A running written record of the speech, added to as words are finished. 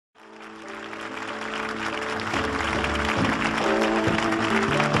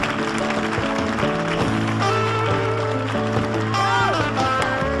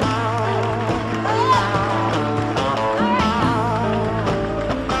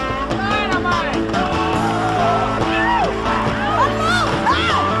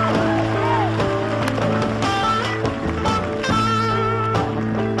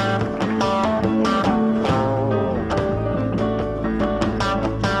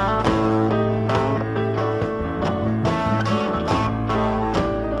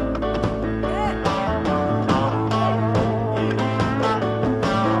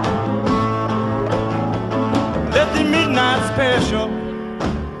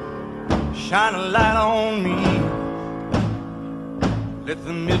shine a light on me. Let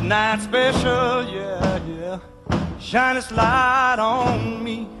the midnight special, yeah, yeah, shine its light on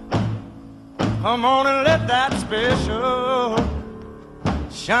me. Come on and let that special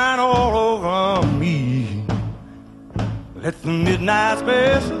shine all over me. Let the midnight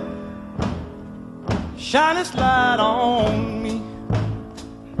special shine its light on me.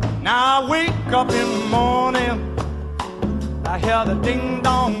 Now I wake up in the morning, I hear the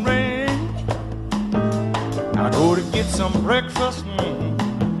ding-dong ring. I go to get some breakfast,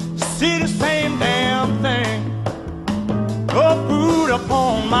 see the same damn thing. No food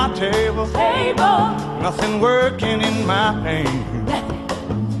upon my table, nothing working in my pain.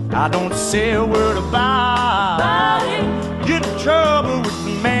 I don't say a word about it. Get in trouble with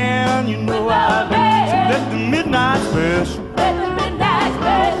the man, you know I do. So let the midnight special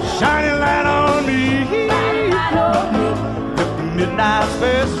shine a light on me. Let the midnight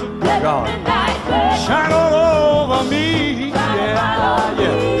special, God, shine all over me. Yeah,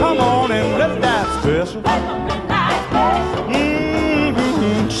 yeah. Come on and let that special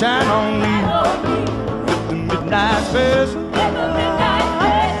shine on me. Let the midnight special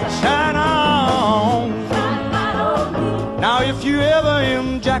shine on me. Now if you ever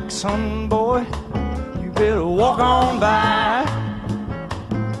in Jackson, boy, you better walk on by.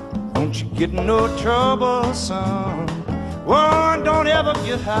 Don't you get in no trouble, son. Well, don't ever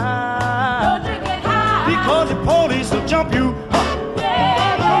get high. Don't you get high. Because the police will jump you up,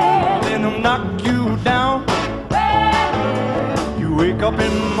 then they'll knock you down. You wake up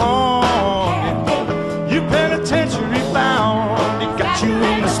in the morning, you penitentiary bound. They got you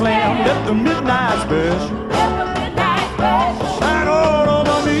in the slam. Let the midnight special shine all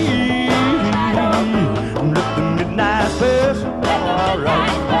over me. Let the midnight special, all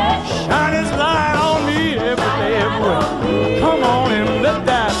right, shine its light on me every day, everywhere. Come on and let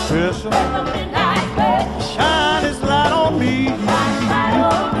that special shine its light on me.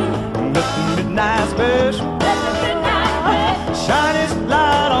 Let the midnight special shine its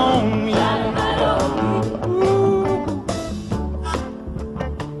light on me.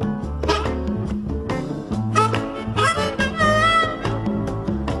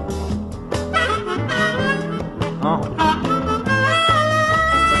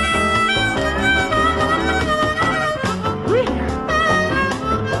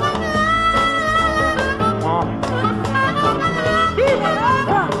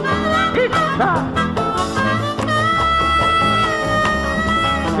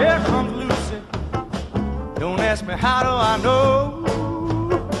 Here comes Lucy. Don't ask me how do I know.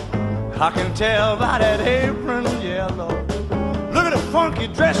 I can tell by that apron, yeah, Lord. Look at the funky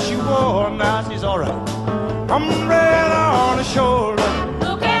dress she wore. Now she's all right. Umbrella on the shoulder.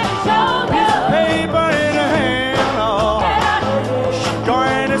 Look at the shoulder. Piece of paper in her hand, oh. She's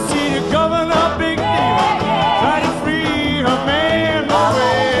going to see the governor, big deal. Try to free her man. No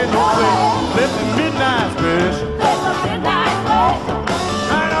way, no way. Let the midnight special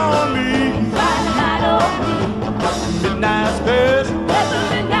shine on me. Midnight special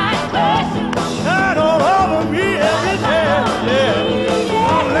shine all over me every day. Yeah,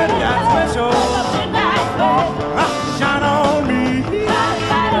 oh, let that special shine on me. Let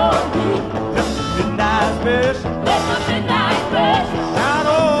the midnight special shine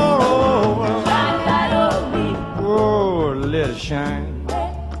all over. Oh, let it shine.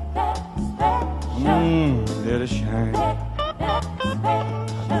 Let it shine.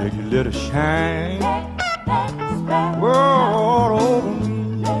 I beg you, let it shine. All over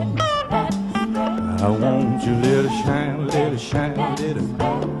me. I want you, let it shine, let it shine, let it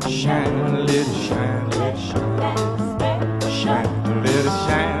shine, let it shine, let it shine, shine, let it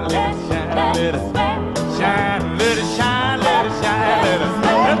shine, let it shine, let it shine, let it shine, let it shine, let it.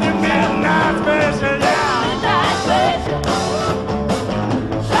 Let the midnight special, yeah. Midnight special,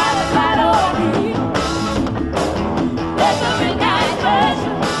 shine a light on me. Let the midnight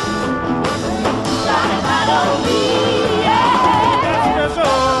special shine a light on me.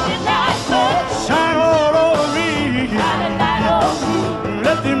 Shine all over me.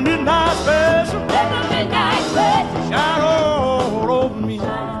 Let the midnight special shine all over me.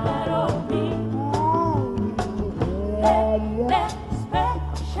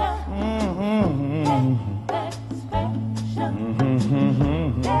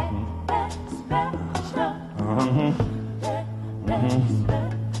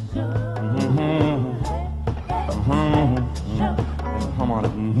 Come on.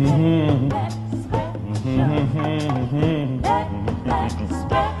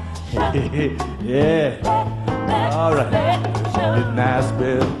 Yeah. All right. Midnight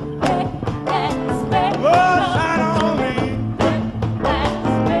special. Oh, shine on me.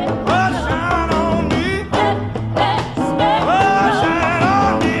 Oh, shine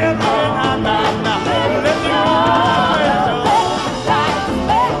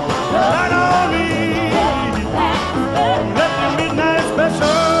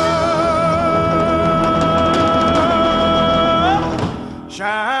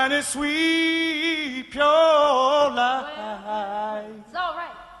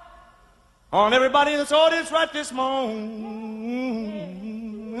on everybody in this audience right this moment.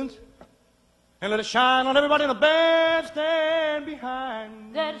 And let it shine on everybody in the bandstand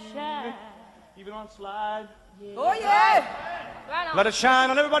behind. Let it shine. Even on slide. Yeah. Oh, yeah. Right on. Let it shine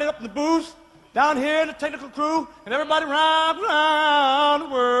on everybody up in the booth, down here in the technical crew, and everybody round the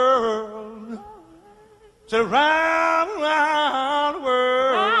world. So round the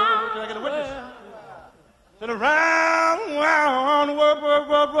world. Can I get a witness? So round the world.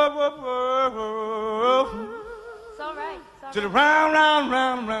 It's all right. To the round, round,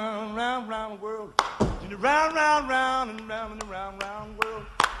 round, round, round, round world. To the round, round, round, and round, and round, round world.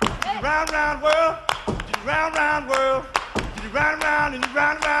 To the round, round world. To the round, round world. To the round, round, and the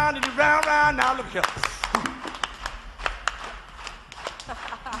round, round, and the round, round. Now look here.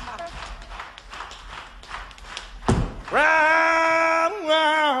 Round,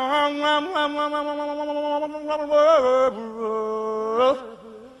 round, round, round, round, round, world.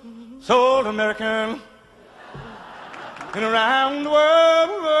 Sold American. And around the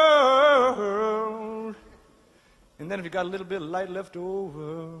world. And then if you got a little bit of light left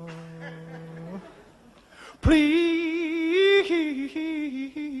over, please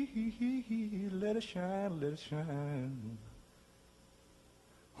let it shine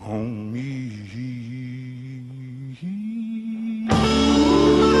on me.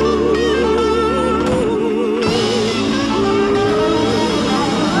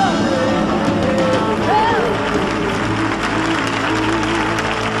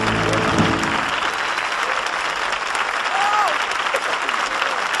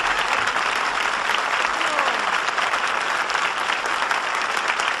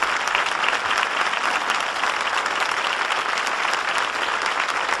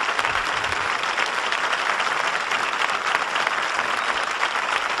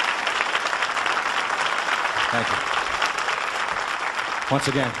 Thank you. Once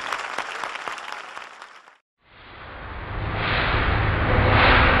again.